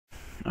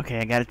Okay,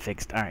 I got it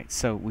fixed. All right,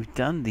 so we've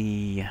done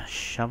the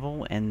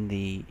shovel and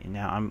the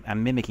now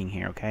I'm mimicking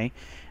here, okay?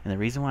 And the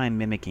reason why I'm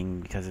mimicking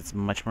because it's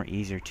much more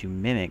easier to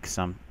mimic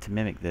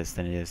this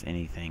than it is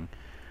anything.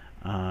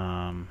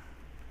 Um,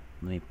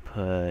 let me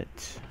put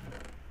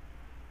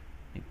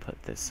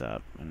this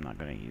up. I'm not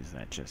going to use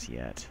that just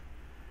yet.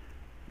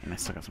 And I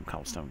still got some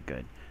cobblestone.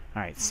 Good.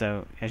 All right,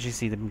 so as you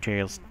see, the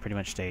materials pretty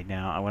much stayed.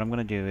 Now, what I'm going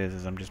to do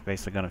is I'm just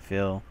basically going to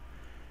fill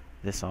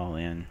this all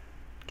in.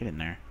 Get in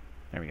there.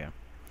 There we go.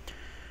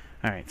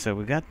 Alright, so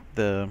we got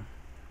the...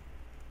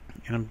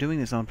 And I'm doing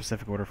this on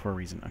Pacific order for a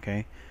reason,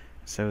 okay?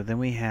 So then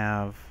we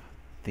have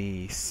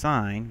the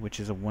sign, which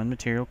is a 1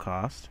 material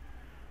cost.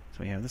 So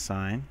we have the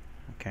sign,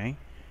 okay?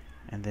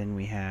 And then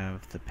we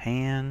have the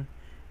pan,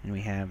 and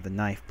we have the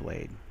knife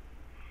blade.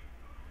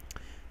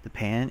 The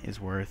pan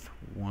is worth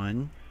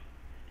 1,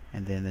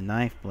 and then the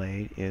knife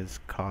blade is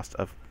cost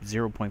of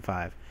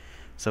 0.5.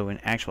 So in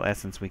actual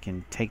essence, we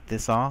can take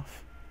this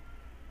off,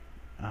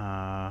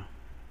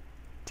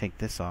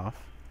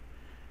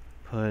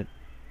 put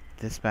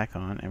this back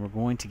on, and we're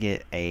going to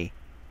get a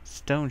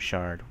stone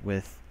shard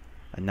with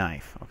a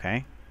knife,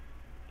 okay?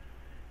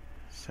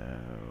 So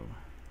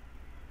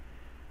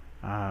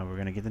we're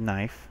going to get the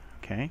knife,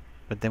 okay?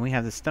 But then we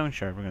have the stone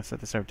shard. We're going to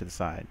set this over to the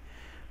side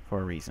for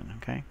a reason,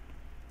 okay?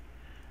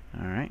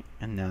 Alright,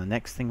 and now the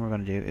next thing we're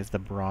going to do is the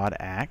broad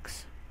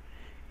axe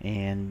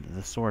and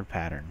the sword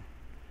pattern.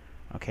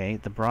 Okay,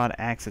 the broad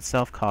axe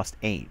itself cost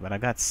 8, but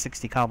I've got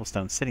 60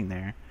 cobblestone sitting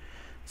there,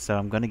 so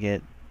I'm going to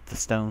get the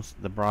stone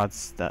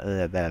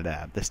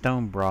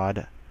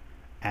broad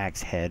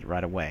axe head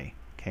right away.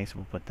 Okay, so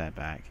we'll put that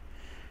back.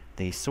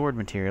 The sword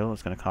material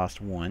is going to cost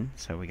 1,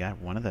 so we got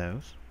 1 of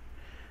those.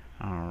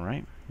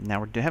 Alright, now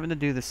we're having to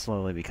do this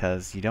slowly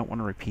because you don't want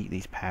to repeat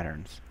these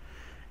patterns.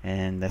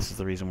 And this is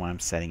the reason why I'm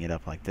setting it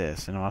up like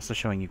this. And I'm also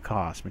showing you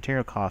cost.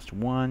 Material cost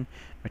 1,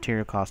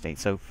 material cost 8.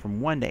 So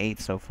from 1 to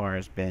 8 so far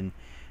has been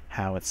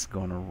how it's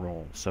going to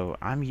roll. So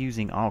I'm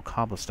using all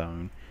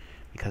cobblestone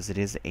because it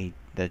is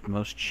the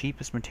most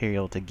cheapest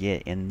material to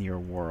get in your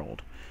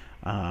world.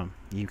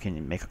 You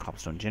can make a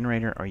cobblestone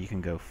generator, or you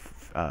can go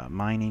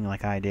mining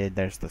like I did.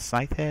 There's the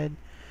scythe head,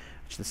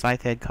 which the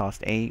scythe head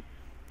cost 8,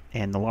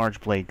 and the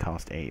large blade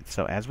cost 8.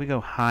 So as we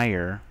go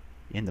higher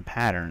in the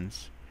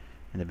patterns,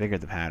 and the bigger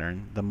the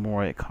pattern, the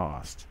more it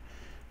costs.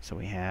 So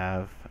we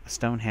have a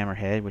stone hammer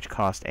head, which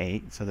costs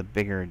 8, so the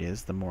bigger it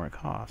is, the more it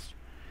costs.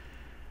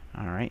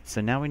 Alright, so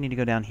now we need to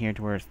go down here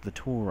to where it's the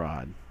tool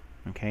rod.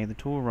 Okay, the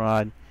tool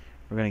rod,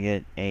 we're going to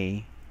get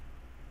a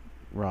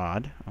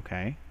rod,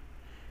 okay.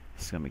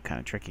 This is going to be kind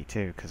of tricky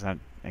too, because I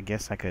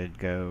guess I could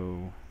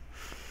go...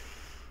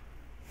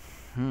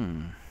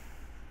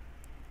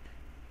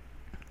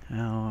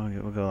 Oh,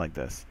 we'll go like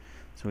this.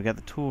 So we got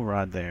the tool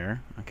rod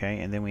there, okay,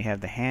 and then we have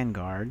the hand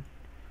guard.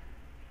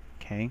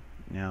 Okay,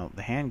 now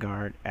the hand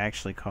guard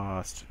actually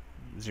costs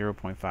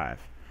 0.5.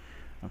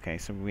 Okay,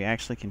 so we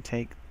actually can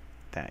take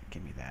that,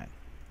 give me that.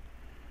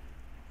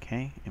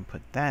 Okay, and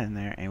put that in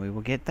there, and we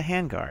will get the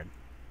hand guard.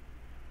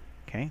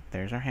 Okay,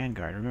 there's our hand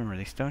guard. Remember,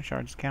 these stone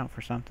shards count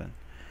for something.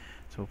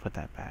 So we'll put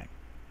that back.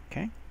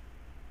 Okay.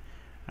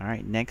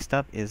 Alright, next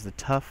up is the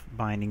tough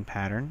binding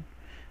pattern.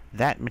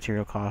 That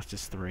material cost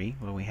is 3.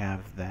 Well, we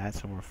have that,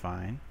 so we're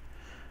fine.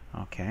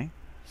 Okay,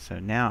 so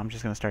now I'm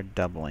just going to start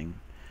doubling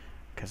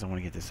because I want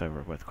to get this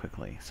over with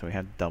quickly. So we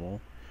have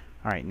double.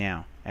 Alright,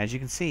 now, as you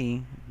can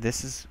see,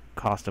 this is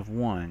cost of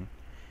 1.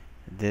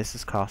 This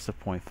is cost of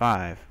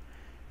 0.5.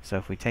 So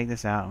if we take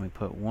this out and we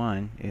put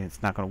 1,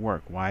 it's not going to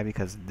work. Why?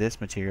 Because this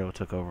material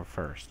took over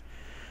first.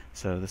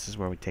 So this is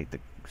where we take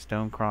the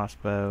stone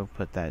crossbow,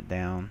 put that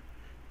down,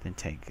 then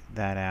take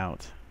that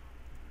out,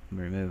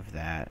 remove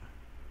that.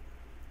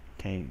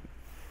 Okay,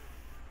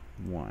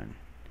 1.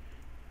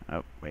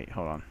 Oh, wait,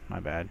 hold on. My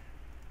bad.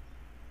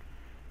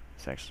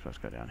 It's actually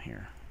supposed to go down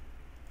here.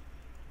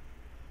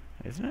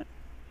 Isn't it?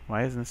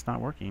 Why isn't this not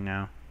working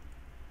now?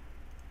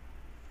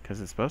 Because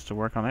it's supposed to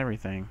work on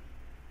everything.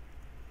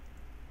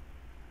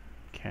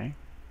 Okay.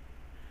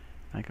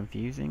 Am I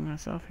confusing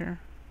myself here?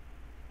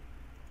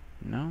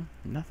 No,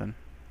 nothing.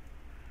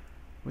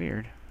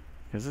 Weird.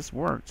 Because this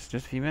worked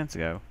just a few minutes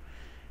ago.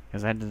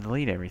 Because I had to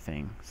delete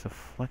everything. So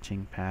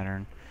fletching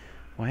pattern.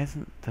 Why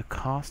isn't the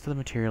cost of the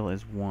material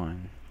is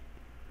 1?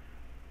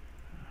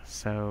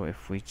 So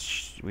if we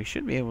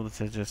should be able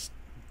to just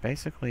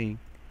basically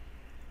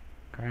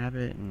grab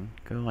it and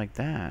go like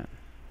that.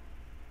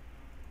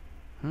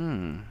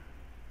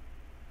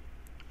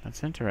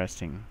 That's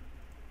interesting.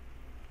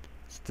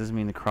 This doesn't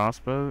mean the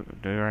crossbow.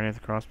 Do we already have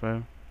the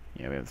crossbow?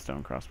 Yeah, we have the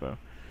stone crossbow.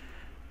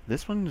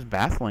 This one is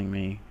baffling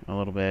me a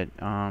little bit.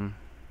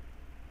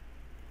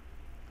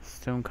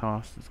 Stone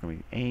cost is going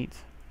to be 8.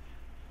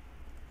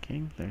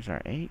 Okay, there's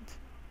our 8.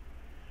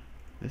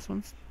 This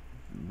one's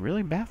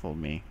really baffled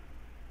me.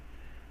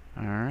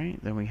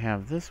 Alright, then we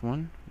have this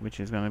one, which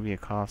is going to be a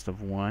cost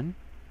of 1.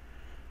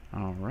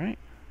 Alright,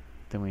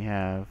 then we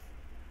have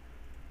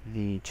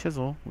the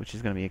chisel, which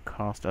is going to be a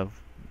cost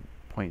of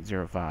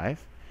 0.05.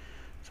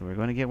 So we're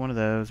going to get one of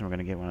those, and we're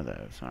going to get one of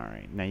those.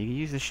 Alright, now you can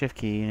use the shift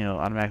key, and it'll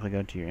automatically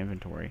go to your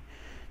inventory.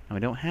 And we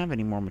don't have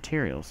any more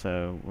material,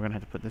 so we're gonna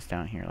have to put this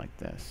down here like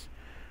this.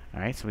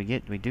 Alright, so we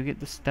do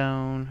get the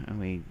stone, and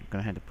we're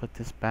gonna have to put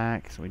this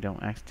back so we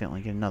don't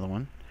accidentally get another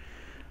one.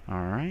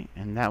 Alright,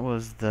 and that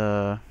was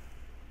the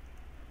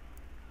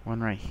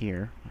one right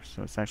here.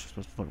 So it's actually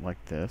supposed to look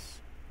like this.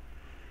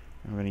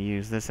 And we're gonna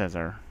use this as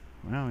our,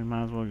 well, we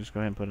might as well just go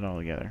ahead and put it all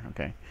together.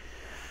 Okay.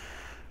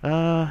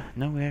 No,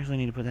 we actually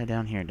need to put that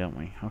down here, don't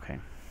we? Okay.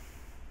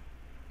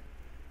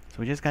 So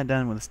we just got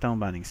done with the stone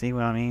binding. See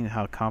what I mean?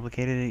 How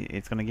complicated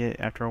it's going to get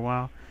after a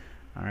while?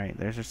 Alright,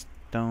 there's a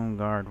stone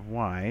guard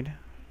wide.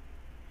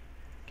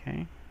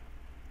 Okay.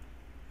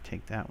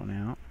 Take that one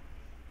out.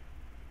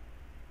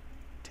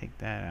 Take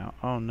that out.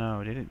 Oh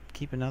no, did it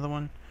keep another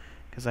one?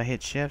 Because I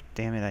hit shift?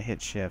 Damn it, I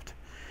hit shift.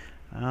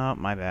 Oh,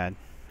 my bad.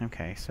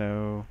 Okay,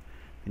 so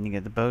then you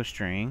get the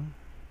bowstring,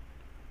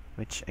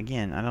 which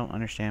again, I don't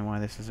understand why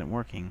this isn't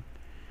working.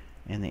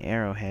 And the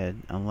arrowhead,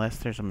 unless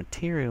there's a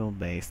material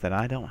base that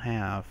I don't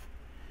have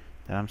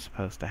that I'm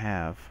supposed to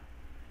have,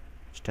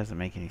 which doesn't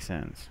make any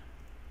sense.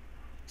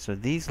 So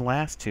these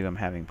last two I'm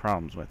having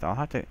problems with. I'll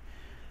have to,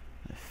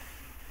 the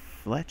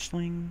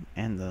fletchling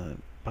and the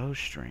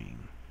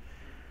bowstring.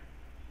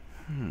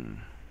 I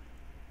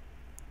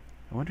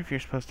wonder if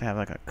you're supposed to have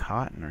like a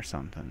cotton or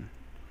something.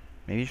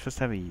 Maybe you're supposed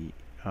to have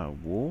a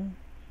wool.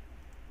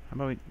 How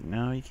about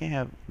no, you can't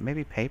have,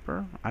 maybe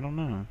paper? I don't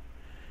know.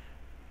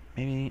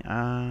 Maybe,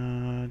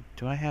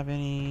 do I have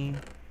any?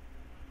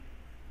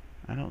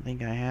 I don't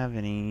think I have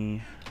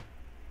any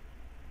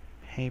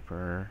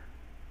paper.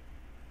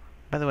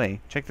 By the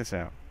way, check this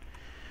out.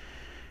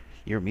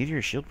 Your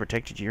meteor shield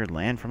protected your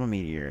land from a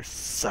meteor.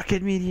 Suck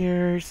it,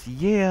 meteors!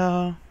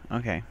 Yeah!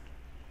 Okay.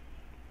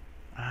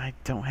 I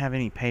don't have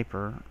any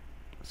paper,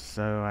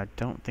 so I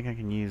don't think I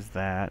can use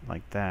that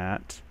like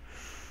that.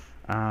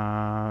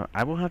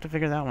 I will have to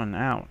figure that one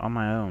out on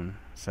my own.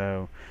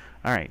 So,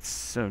 alright,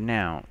 so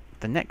now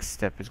the next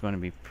step is going to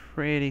be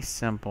pretty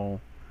simple.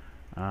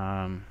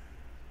 Put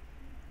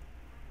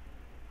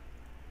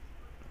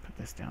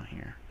this down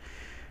here.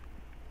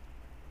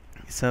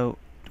 So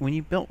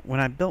when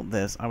I built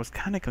this, I was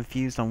kind of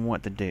confused on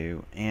what to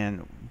do,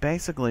 and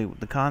basically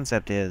the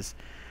concept is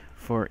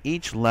for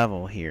each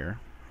level here.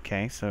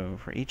 Okay, so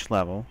for each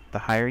level, the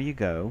higher you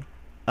go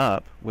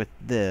up with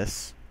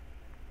this,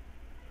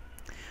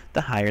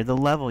 the higher the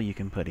level you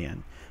can put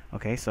in.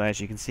 Okay, so as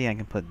you can see, I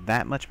can put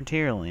that much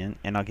material in,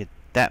 and I'll get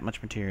that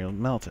much material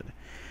melted.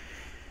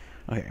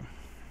 Okay,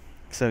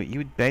 so you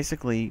would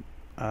basically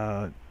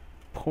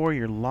pour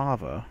your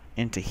lava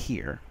into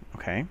here.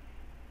 Okay,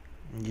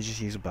 you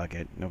just use a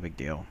bucket, no big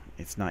deal.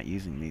 It's not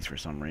using these for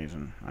some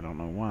reason. I don't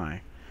know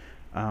why.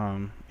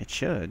 It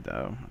should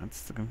though.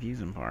 That's the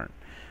confusing part.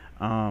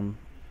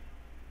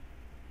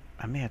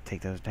 I may have to take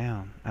those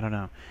down. I don't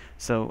know.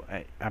 So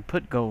I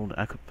put gold.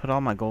 I could put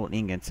all my gold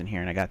ingots in here,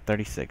 and I got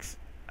 36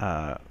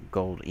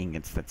 gold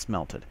ingots that's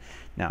melted.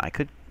 Now I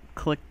could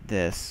click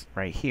this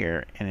right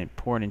here, and it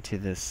poured into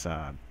this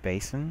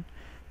basin.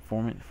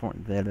 What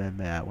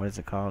is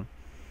it called?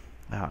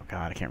 Oh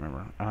God, I can't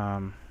remember.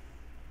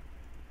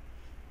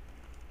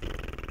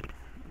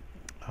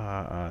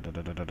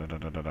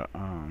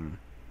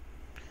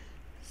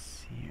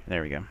 See,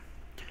 there we go.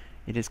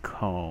 It is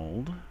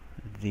called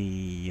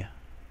the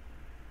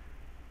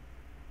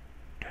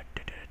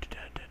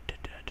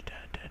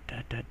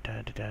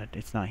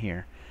it's not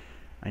here.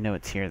 I know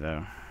it's here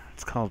though.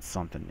 It's called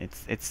something.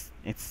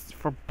 It's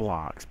for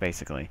blocks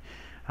basically.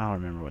 I'll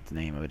remember what the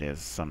name of it is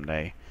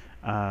someday.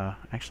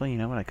 Actually, you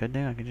know what I could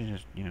do? I could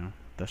just, you know,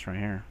 this right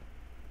here.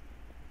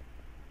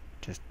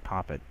 Just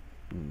pop it.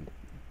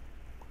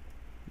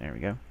 There we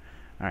go.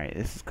 Alright,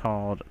 this is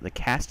called the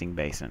casting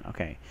basin.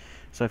 Okay.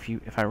 So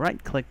if I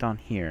right clicked on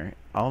here,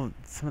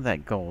 some of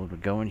that gold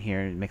would go in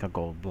here and make a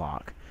gold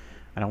block.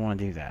 I don't want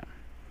to do that.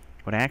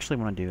 What I actually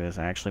want to do is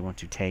I actually want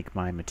to take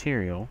my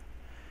material.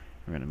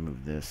 We're going to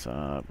move this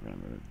up. We're going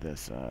to move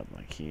this up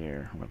like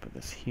here. We're going to put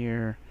this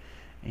here.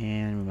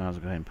 And we might as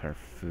well go ahead and put our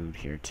food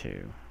here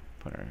too.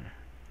 Put our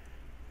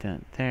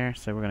dent there.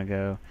 So we're going to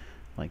go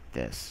like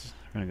this.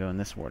 We're going to go in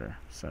this order.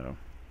 So,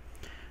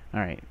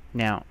 alright.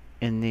 Now,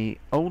 in the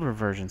older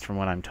versions, from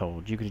what I'm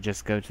told, you could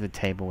just go to the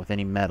table with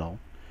any metal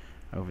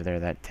over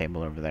there, that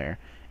table over there,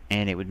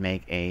 and it would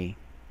make a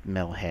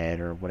metal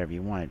head or whatever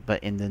you wanted.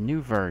 But in the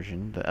new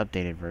version, the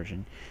updated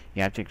version,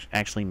 you have to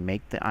actually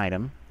make the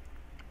item,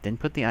 then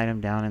put the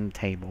item down in the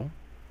table,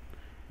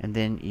 and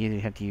then you either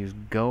have to use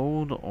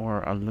gold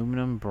or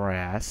aluminum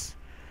brass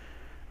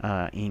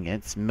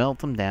ingots, melt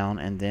them down,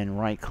 and then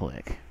right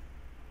click.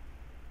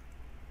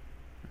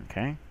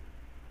 Okay,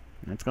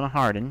 and it's going to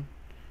harden,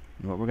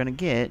 and what we're going to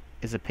get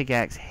is a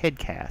pickaxe head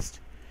cast.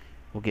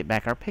 We'll get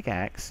back our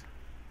pickaxe,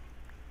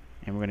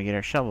 and we're going to get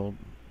our shovel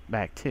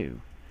back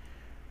too.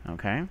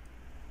 Okay.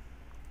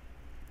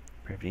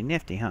 Pretty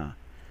nifty, huh?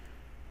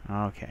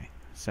 Okay.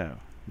 So,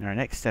 our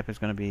next step is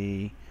going to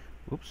be...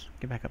 Oops,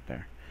 get back up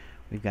there.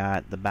 We've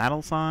got the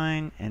battle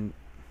sign and...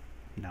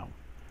 No.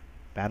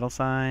 Battle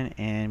sign,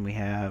 and we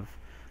have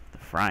the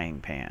frying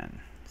pan.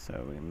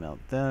 So, we melt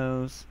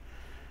those.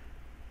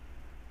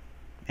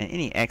 And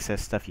any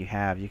excess stuff you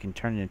have, you can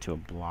turn it into a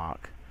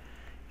block.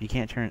 You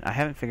can't turn. I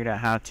haven't figured out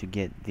how to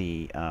get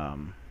the.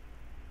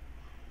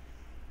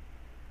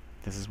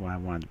 This is why I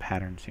wanted the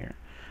patterns here.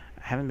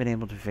 I haven't been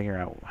able to figure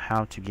out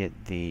how to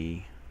get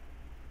the.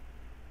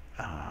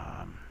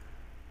 I'll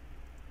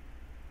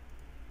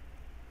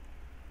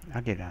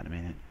get it out in a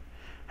minute.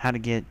 How to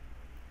get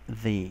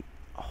the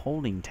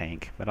holding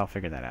tank, but I'll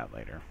figure that out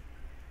later.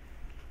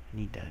 I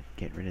need to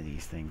get rid of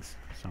these things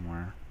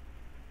somewhere.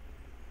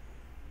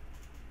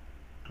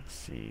 Let's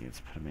see, let's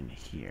put them in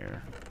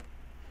here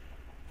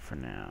for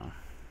now.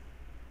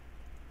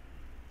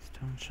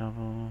 Stone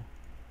shovel.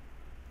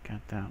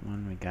 Got that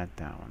one, we got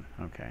that one.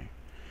 Okay.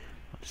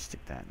 I'll just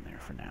stick that in there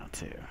for now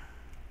too.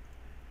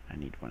 I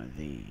need one of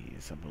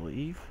these, I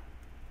believe.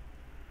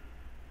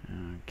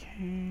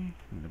 Okay,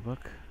 the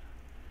book.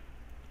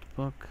 The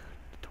book,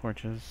 the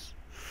torches.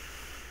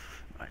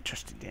 My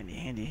trusty dandy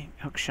handy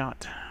hook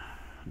shot.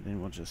 And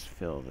then we'll just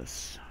fill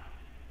this.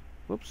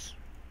 Whoops.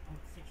 Oh,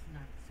 69%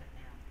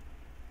 now.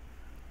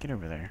 Get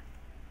over there.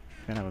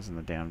 That was in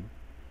the damn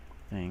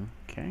thing.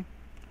 Okay.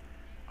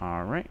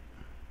 Alright.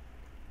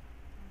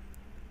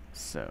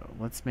 So,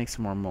 let's make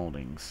some more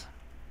moldings.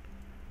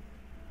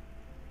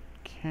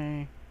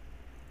 Okay.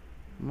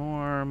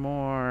 More,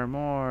 more,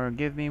 more.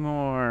 Give me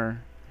more.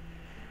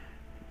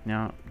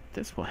 Now,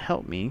 this will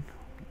help me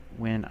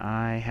when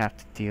I have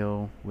to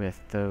deal with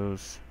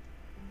those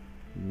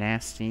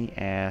nasty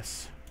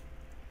ass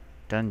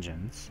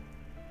dungeons.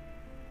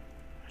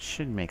 I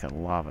should make a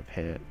lava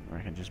pit where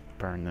I can just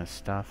burn this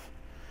stuff.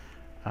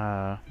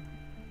 And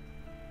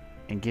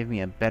give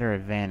me a better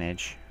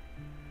advantage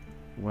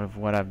than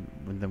what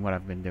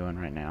I've been doing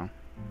right now.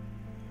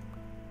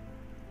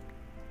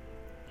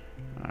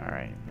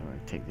 Alright, then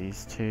we'll take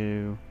these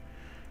two.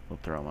 We'll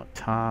throw them up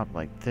top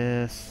like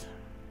this.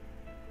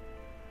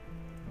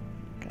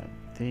 Got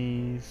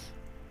these.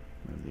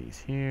 Move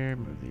these here,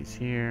 move these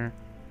here.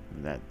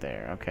 Move that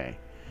there. Okay.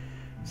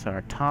 So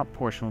our top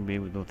portion will be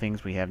with the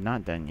things we have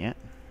not done yet.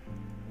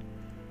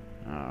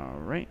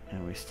 Alright,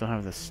 and we still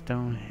have the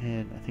stone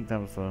head. I think that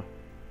was the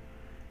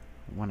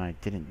one I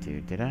didn't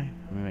do, did I?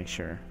 Let me make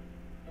sure.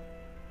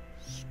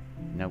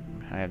 Nope,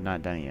 I have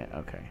not done it yet.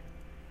 Okay.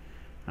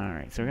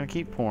 Alright, so we're going to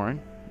keep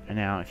pouring. And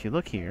now, if you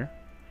look here,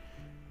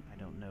 I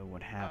don't know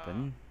what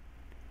happened.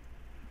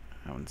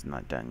 That one's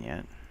not done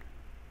yet.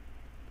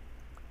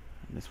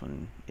 This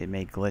one, it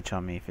may glitch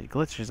on me. If it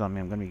glitches on me,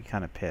 I'm going to be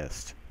kind of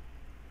pissed.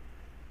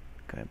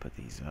 Go ahead and put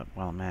these up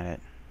while I'm at it.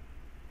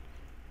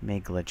 It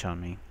may glitch on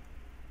me.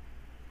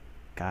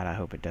 God, I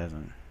hope it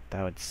doesn't.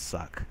 That would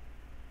suck.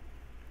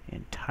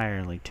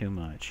 Entirely too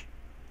much.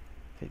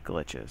 If it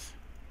glitches.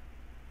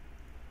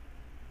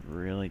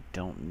 Really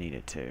don't need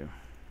it to.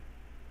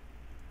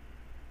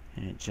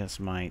 And it just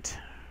might.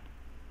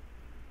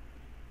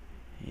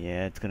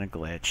 Yeah, it's gonna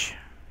glitch.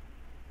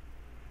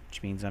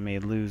 Which means I may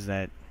lose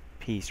that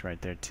piece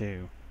right there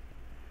too.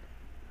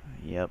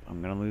 Yep,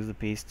 I'm gonna lose the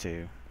piece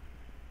too.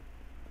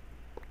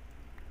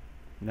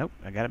 Nope,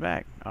 I got it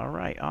back.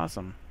 Alright,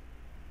 awesome.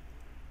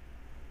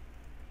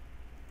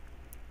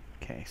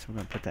 Okay, so we're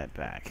gonna put that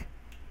back.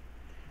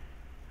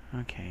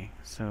 Okay,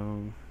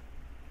 so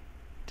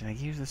did I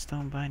use the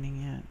stone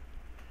binding yet?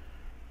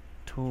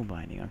 Tool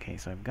binding. Okay,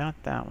 so I've got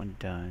that one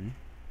done.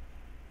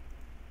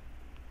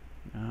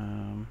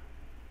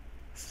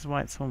 This is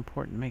why it's so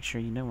important to make sure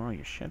you know where all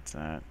your shit's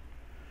at.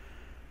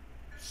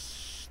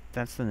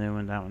 That's the new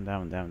one, that one, that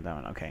one, that one, that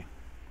one. Okay.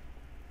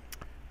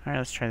 Alright,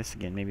 let's try this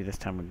again. Maybe this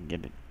time we can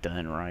get it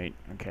done right.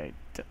 Okay,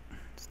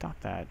 stop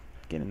that.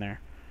 Get in there.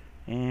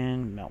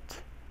 And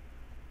melt.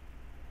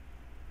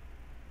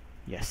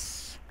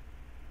 Yes.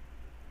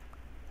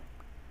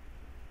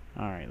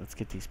 Alright, let's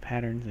get these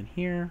patterns in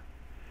here.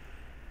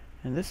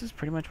 And this is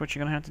pretty much what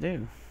you're going to have to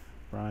do.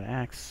 Broad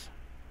axe.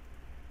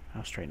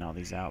 I'll straighten all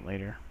these out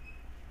later.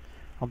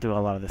 I'll do a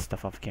lot of this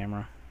stuff off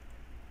camera.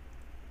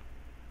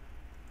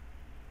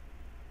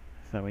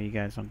 So that way you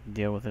guys don't have to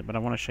deal with it. But I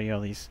want to show you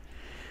all these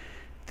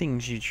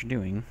things that you're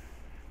doing.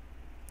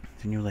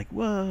 And you're like,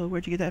 whoa,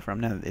 where'd you get that from?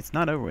 No, it's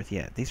not over with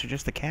yet. These are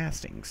just the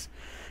castings.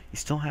 You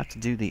still have to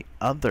do the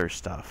other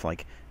stuff,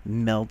 like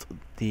melt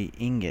the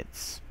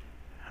ingots.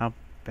 How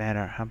bad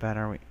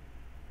are we?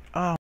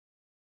 Oh.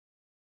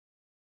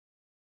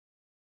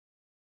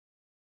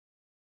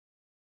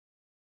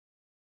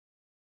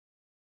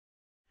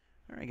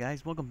 Alright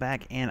guys, welcome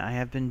back, and I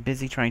have been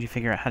busy trying to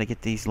figure out how to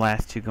get these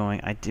last two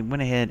going. I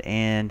went ahead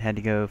and had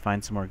to go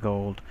find some more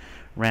gold,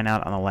 ran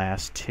out on the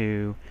last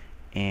two,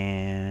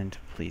 and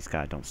please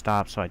God don't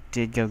stop, so I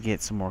did go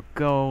get some more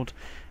gold.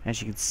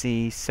 As you can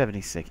see,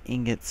 76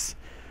 ingots.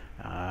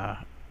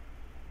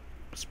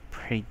 Was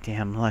pretty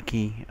damn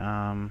lucky.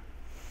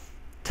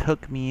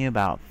 Took me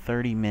about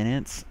 30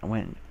 minutes. I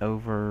went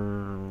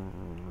over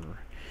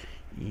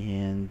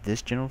in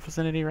this general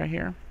vicinity right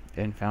here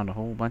and found a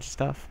whole bunch of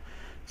stuff.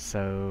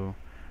 So,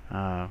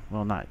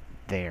 well, not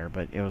there,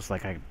 but it was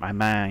like I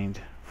mined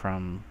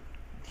from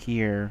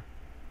here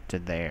to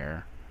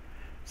there.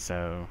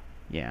 So,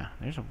 yeah,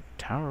 there's a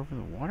tower over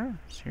the water?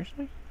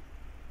 Seriously?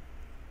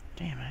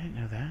 Damn, I didn't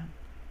know that.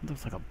 It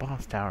looks like a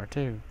boss tower,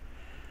 too.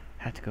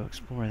 Have to go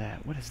explore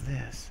that. What is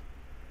this?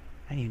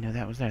 I didn't even know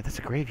that was there. That's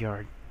a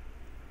graveyard.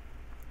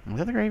 Was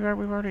that the graveyard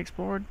we've already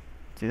explored?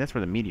 See, that's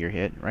where the meteor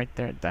hit, right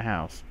there at the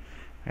house.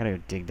 I gotta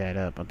go dig that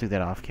up. I'll do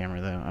that off camera,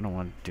 though. I don't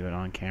want to do it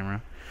on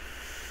camera.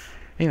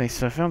 Anyway,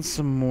 so I found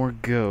some more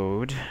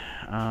gold.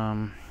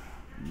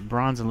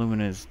 Bronze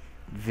alumina is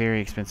very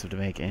expensive to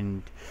make,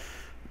 and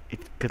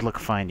it's good luck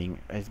finding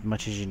as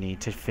much as you need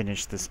to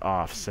finish this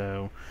off.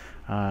 So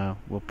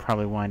we'll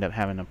probably wind up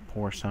having to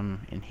pour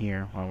some in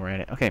here while we're at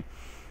it. Okay,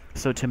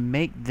 so to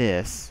make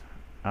this,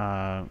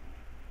 and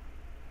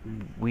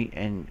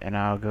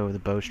I'll go with the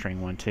bowstring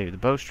one too. The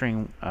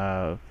bowstring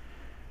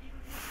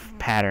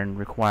pattern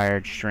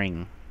required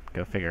string.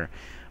 Go figure.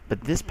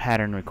 But this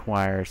pattern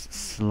requires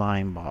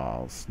slime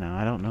balls. Now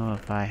I don't know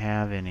if I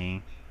have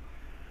any.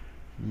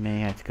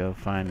 May have to go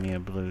find me a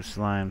blue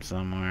slime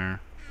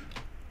somewhere.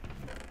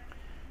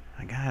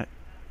 I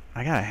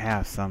gotta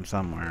have some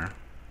somewhere.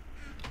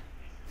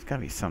 There's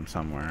gotta be some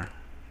somewhere.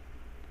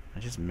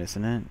 I'm just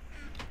missing it.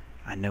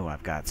 I know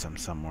I've got some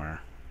somewhere.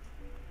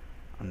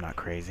 I'm not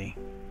crazy.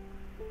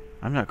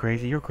 I'm not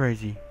crazy. You're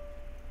crazy.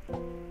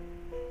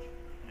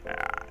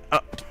 Oh.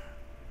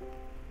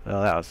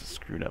 Well, that was a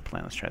screwed up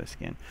plan. Let's try this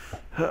again.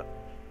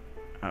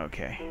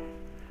 Okay.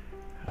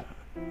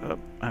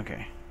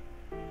 Okay.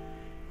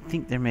 I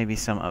think there may be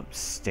some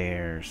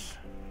upstairs.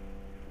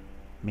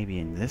 Maybe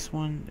in this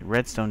one?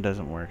 Redstone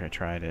doesn't work. I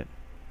tried it.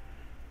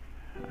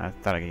 I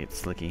thought I could get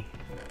slicky.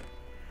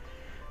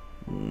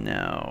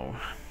 No.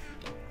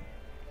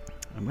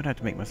 I'm gonna have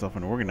to make myself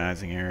an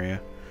organizing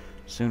area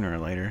sooner or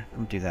later. I'm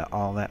gonna do that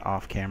all that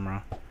off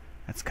camera.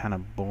 That's kind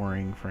of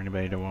boring for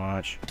anybody to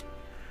watch.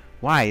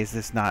 Why is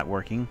this not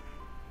working?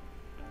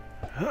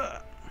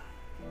 I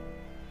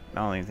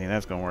don't even think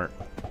that's gonna work.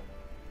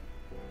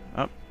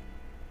 Oh,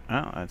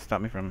 that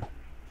stopped me from.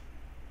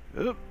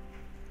 Oop,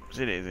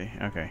 daisy.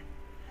 Okay.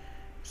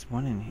 There's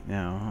one in.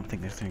 No, I don't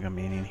think there's gonna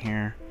be any in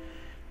here.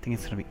 I think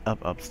it's gonna be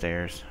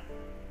upstairs.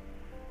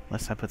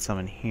 Unless I put some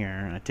in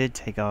here. I did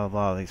take a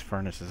lot of these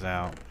furnaces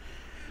out.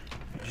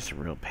 They're just a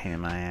real pain in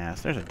my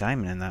ass. There's a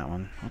diamond in that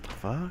one. What the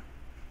fuck?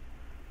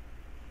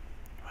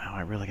 Wow,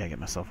 I really gotta get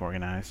myself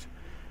organized.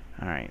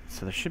 Alright,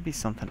 so there should be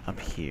something up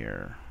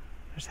here.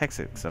 There's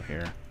Hexxits up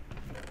here.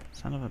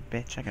 Son of a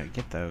bitch, I gotta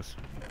get those.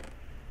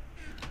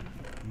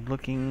 I'm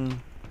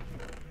looking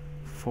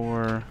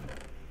for...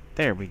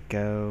 There we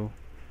go.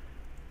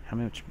 How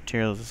much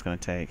material is this gonna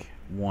take?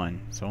 1.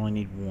 So I only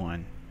need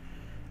 1.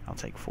 I'll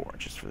take 4,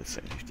 just for the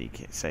safety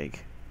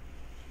sake.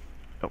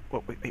 Oh,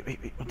 wait.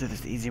 We'll do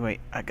this the easy way.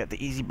 I got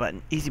the easy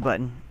button. Easy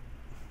button.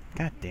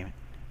 God damn it.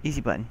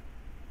 Easy button.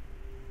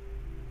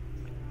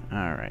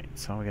 Alright,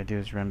 so all we gotta do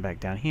is run back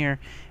down here,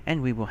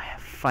 and we will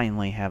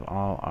finally have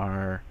all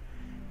our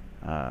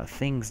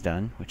things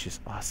done, which is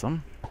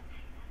awesome.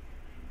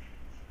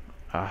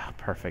 Ah,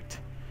 perfect.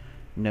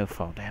 No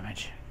fall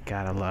damage.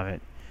 Gotta love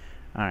it.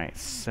 Alright,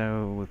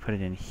 so we put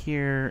it in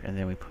here, and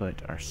then we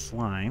put our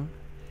slime,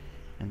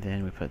 and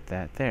then we put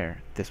that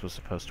there. This was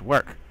supposed to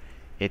work.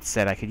 It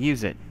said I could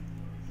use it.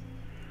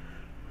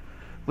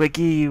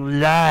 Wiki, you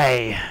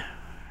lie!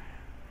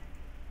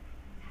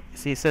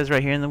 See, it says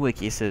right here in the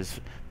wiki, it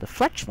says, the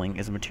fletchling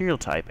is a material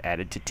type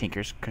added to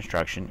Tinker's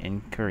construction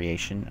and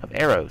creation of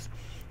arrows.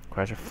 It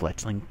requires a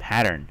fletchling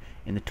pattern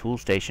in the tool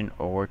station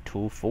or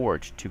tool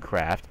forge to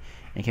craft,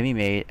 and can be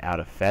made out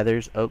of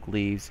feathers, oak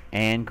leaves,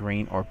 and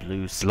green or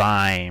blue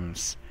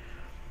slimes.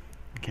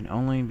 It can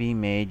only be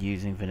made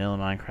using vanilla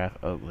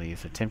Minecraft oak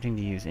leaves. Attempting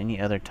to use any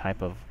other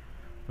type of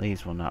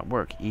leaves will not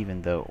work,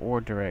 even though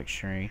Ore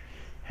Directory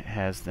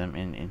has them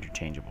in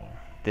interchangeable.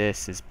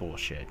 This is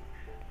bullshit.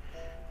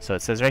 So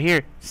it says right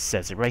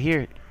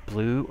here,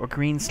 blue or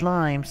green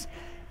slimes.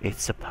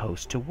 It's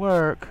supposed to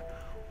work.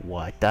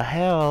 What the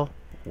hell?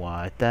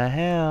 What the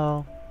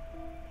hell?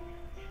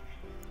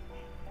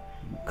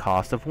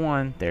 Cost of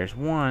 1. There's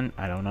 1.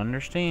 I don't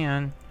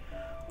understand.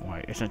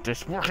 Why isn't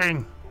this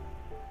working?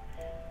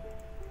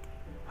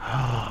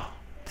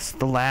 This is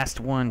the last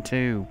one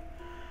too.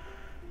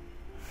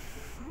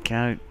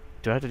 Do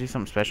I have to do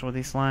something special with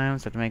these slimes?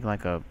 Do I have to make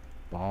like a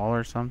ball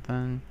or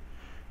something?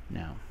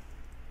 No.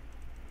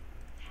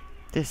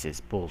 This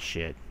is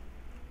bullshit.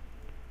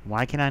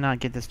 Why can I not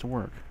get this to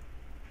work?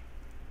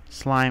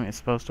 Slime is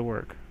supposed to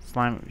work.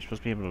 Slime, you're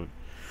supposed to be able to...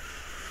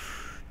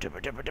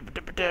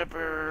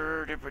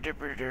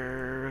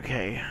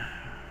 Okay.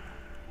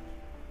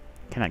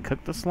 Can I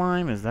cook the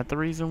slime? Is that the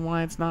reason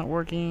why it's not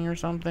working or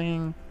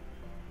something?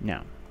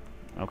 No.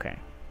 Okay.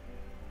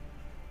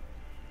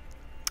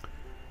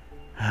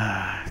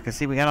 Cause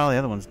see, we got all the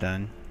other ones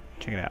done.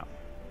 Check it out.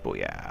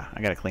 Booyah.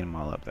 I gotta clean them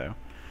all up though.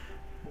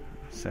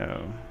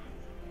 So...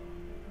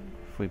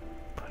 if we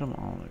put them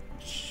all,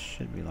 it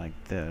should be like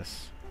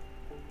this.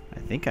 I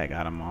think I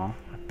got them all.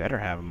 I better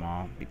have them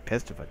all. Be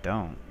pissed if I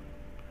don't.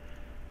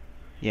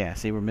 Yeah,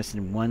 see, we're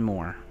missing one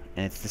more.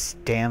 And it's this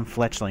damn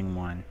fletchling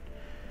one.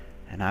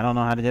 And I don't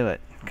know how to do it.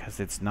 Because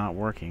it's not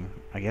working.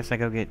 I guess I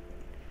go get...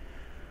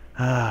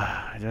 do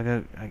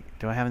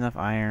I have enough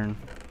iron?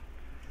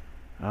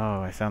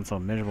 Oh, I sound so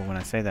miserable when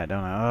I say that,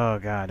 don't I? Oh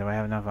god, do I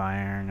have enough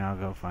iron? I'll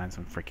go find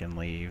some freaking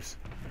leaves.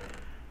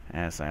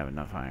 Yes, I have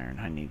enough iron.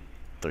 I need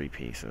 3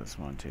 pieces.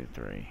 1, 2,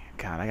 3.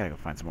 God, I gotta go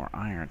find some more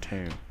iron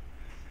too.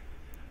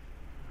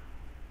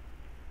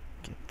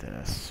 Get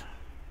this.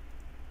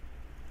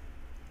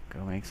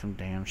 Go make some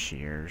damn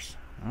shears.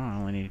 Oh, I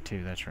only needed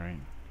 2, that's right.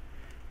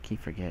 Keep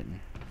forgetting.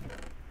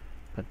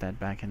 Put that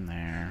back in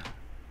there.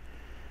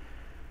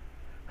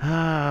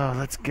 Oh,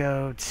 let's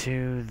go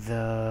to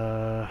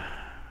the...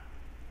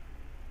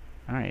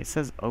 Alright, it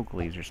says oak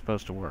leaves are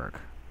supposed to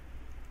work.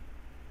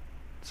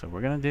 So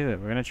we're gonna do it.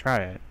 We're gonna try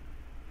it.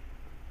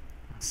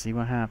 Let's see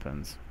what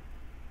happens.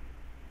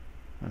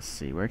 Let's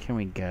see, where can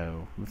we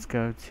go? Let's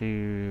go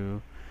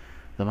to...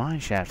 The mine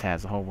shaft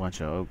has a whole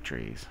bunch of oak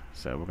trees.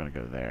 So we're gonna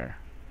go there.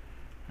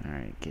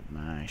 Alright, get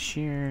my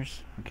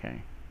shears.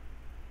 Okay.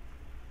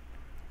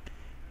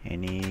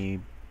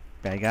 Any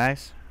bad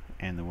guys?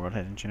 And the world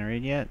hasn't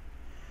generated yet?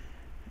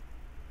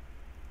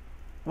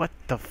 What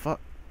the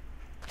fuck?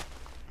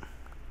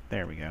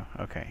 There we go.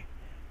 Okay.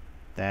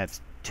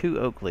 That's 2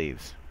 oak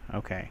leaves.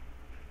 Okay.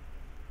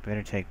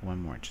 Better take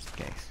 1 more just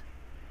in case.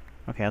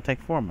 Okay, I'll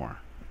take 4 more.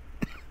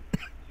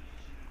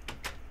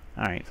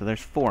 Alright, so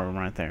there's 4 of them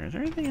right there. Is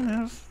there anything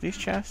in these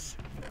chests?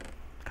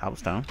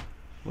 Cobblestone.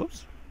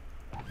 Whoops.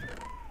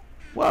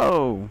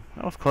 Whoa!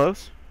 That was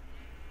close.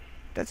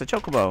 That's a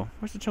chocobo.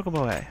 Where's the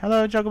chocobo at?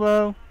 Hello,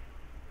 chocobo!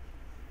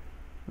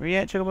 Where you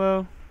at,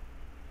 chocobo?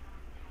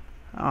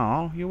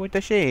 Oh, you're with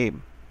the sheep.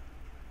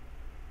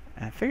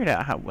 I figured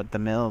out what the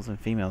males and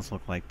females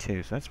look like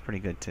too, so that's pretty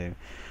good too.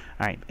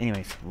 Alright,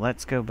 anyways,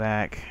 let's go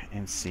back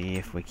and see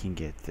if we can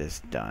get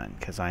this done,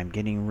 because I'm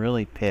getting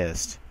really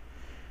pissed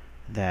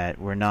that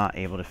we're not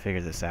able to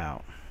figure this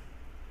out.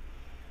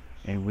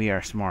 And we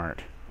are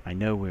smart. I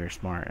know we are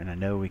smart, and I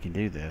know we can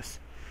do this,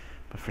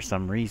 but for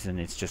some reason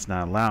it's just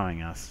not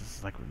allowing us.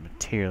 It's like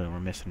material we're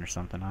missing or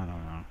something, I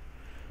don't know.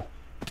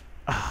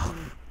 Oh,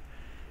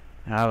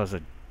 that was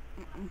a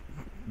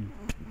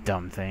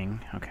dumb thing.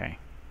 Okay.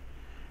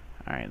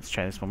 Alright, let's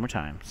try this one more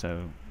time.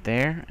 So,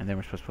 there, and then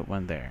we're supposed to put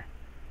 1 there.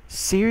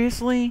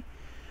 Seriously?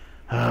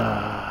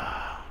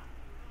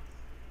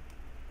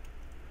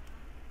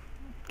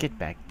 Get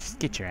back. Just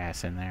get your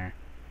ass in there.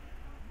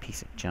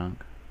 Piece of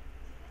junk.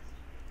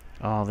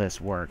 All this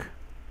work.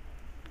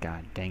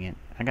 God dang it.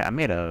 I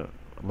made a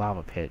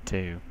lava pit,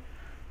 too,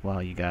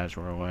 while you guys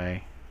were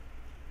away.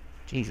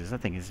 Jesus, that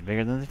thing is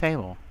bigger than the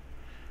table.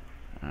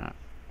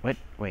 What?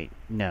 Wait.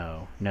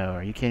 No. No,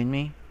 are you kidding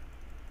me?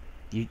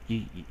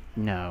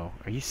 No.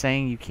 Are you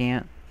saying you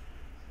can't?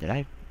 Did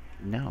I?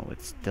 No,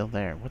 it's still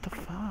there. What the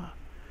fuck?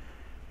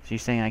 So you're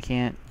saying I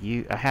can't?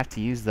 I have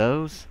to use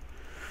those?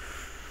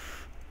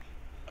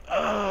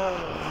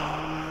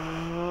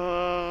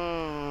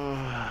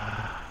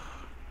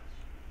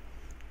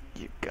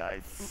 You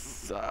guys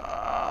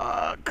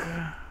suck.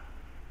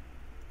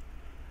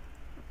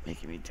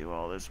 Making me do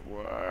all this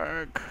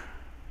work.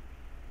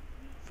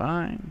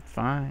 Fine,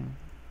 fine.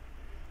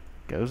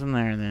 Goes in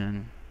there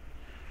then.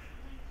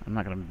 I'm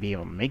not going to be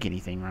able to make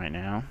anything right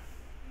now.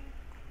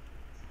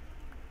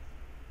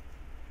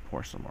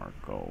 Pour some more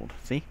gold.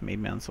 See? Made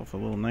myself a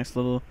nice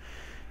little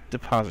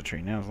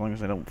depository. Now, as long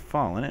as I don't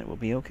fall in it, we'll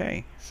be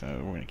okay. So,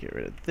 we're going to get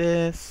rid of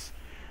this.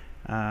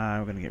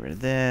 We're going to get rid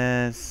of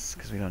this,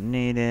 because we don't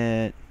need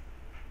it.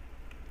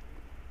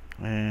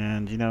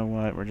 And, you know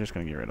what? We're just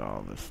going to get rid of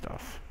all this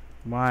stuff.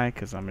 Why?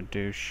 Because I'm a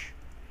douche.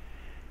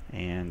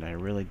 And I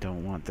really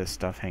don't want this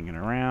stuff hanging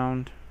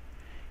around.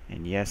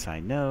 And yes, I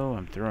know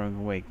I'm throwing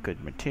away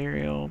good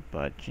material,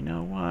 but you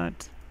know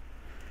what?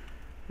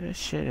 This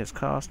shit has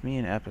cost me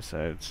an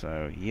episode,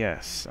 so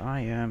yes,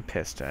 I am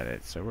pissed at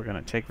it. So we're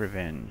gonna take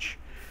revenge.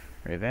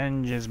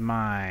 Revenge is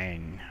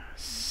mine,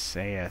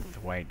 saith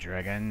white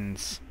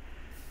dragons.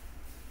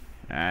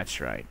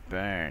 That's right.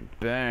 Burn,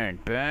 burn,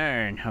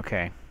 burn.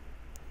 Okay.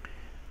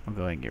 I'll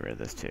go ahead and get rid of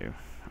this too.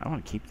 I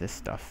want to keep this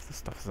stuff. This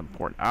stuff is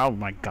important. Oh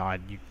my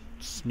god, you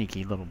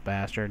sneaky little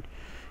bastard.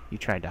 You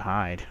tried to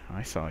hide.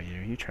 I saw you.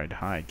 You tried to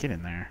hide. Get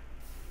in there.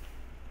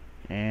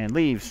 And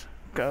leaves.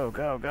 Go,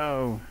 go,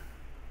 go.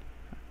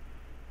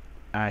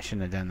 I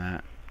shouldn't have done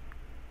that.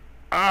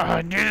 Ah,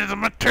 I needed the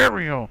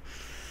material.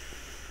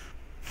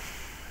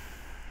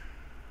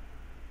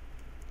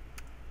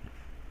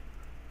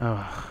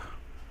 Ugh.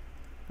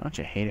 Don't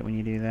you hate it when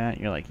you do that?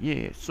 You're like,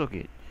 yeah, suck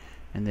it.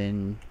 And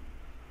then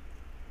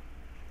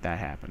that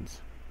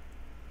happens.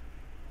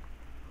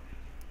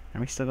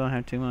 Are we still gonna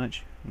have too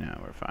much? No,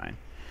 we're fine.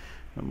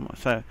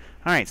 So,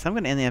 alright, so I'm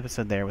going to end the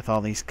episode there with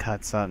all these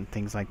cuts up and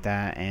things like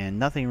that, and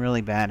nothing really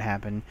bad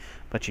happened,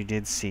 but you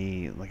did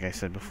see, like I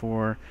said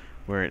before,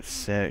 where it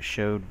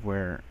showed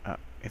where,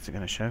 is it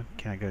going to show?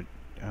 Can I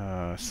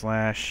go,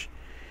 slash,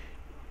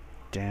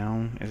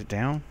 down, is it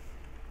down?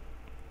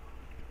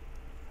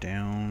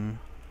 Down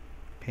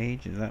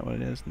page, is that what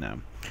it is?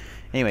 No.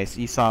 Anyways,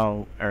 you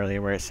saw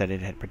earlier where it said it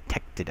had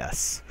protected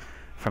us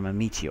from a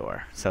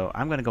meteor. So,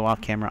 I'm going to go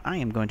off camera. I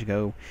am going to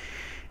go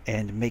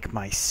and make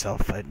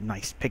myself a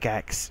nice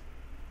pickaxe.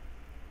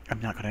 I'm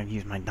not going to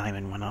use my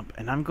diamond one up,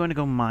 and I'm going to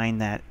go mine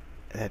that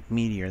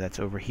meteor that's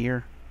over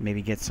here,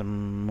 maybe get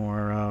some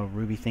more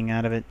ruby thing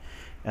out of it,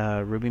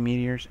 ruby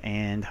meteors,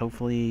 and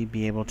hopefully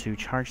be able to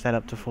charge that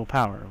up to full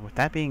power. With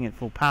that being at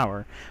full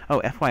power,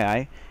 oh,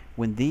 FYI,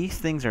 when these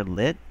things are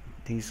lit,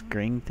 these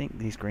green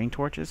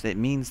torches, it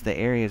means the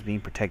area is being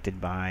protected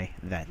by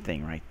that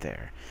thing right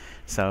there.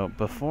 So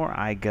before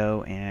I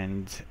go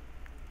and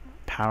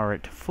power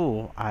it to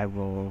full, I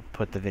will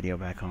put the video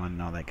back on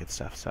and all that good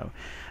stuff. So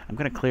I'm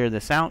going to clear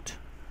this out.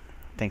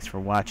 Thanks for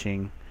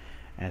watching.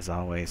 As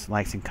always,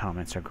 likes and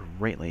comments are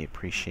greatly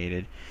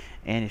appreciated.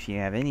 And if you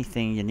have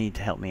anything you need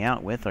to help me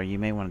out with, or you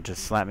may want to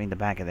just slap me in the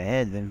back of the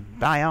head, then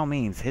by all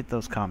means hit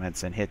those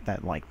comments and hit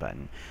that like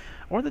button.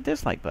 Or the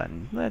dislike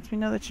button. Lets me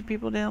know that you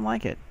people didn't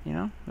like it, you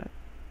know?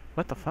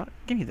 What the fuck?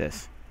 Give me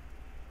this.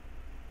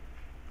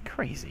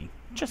 Crazy.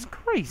 Just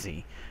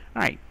crazy.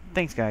 Alright,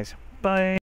 thanks guys. Bye.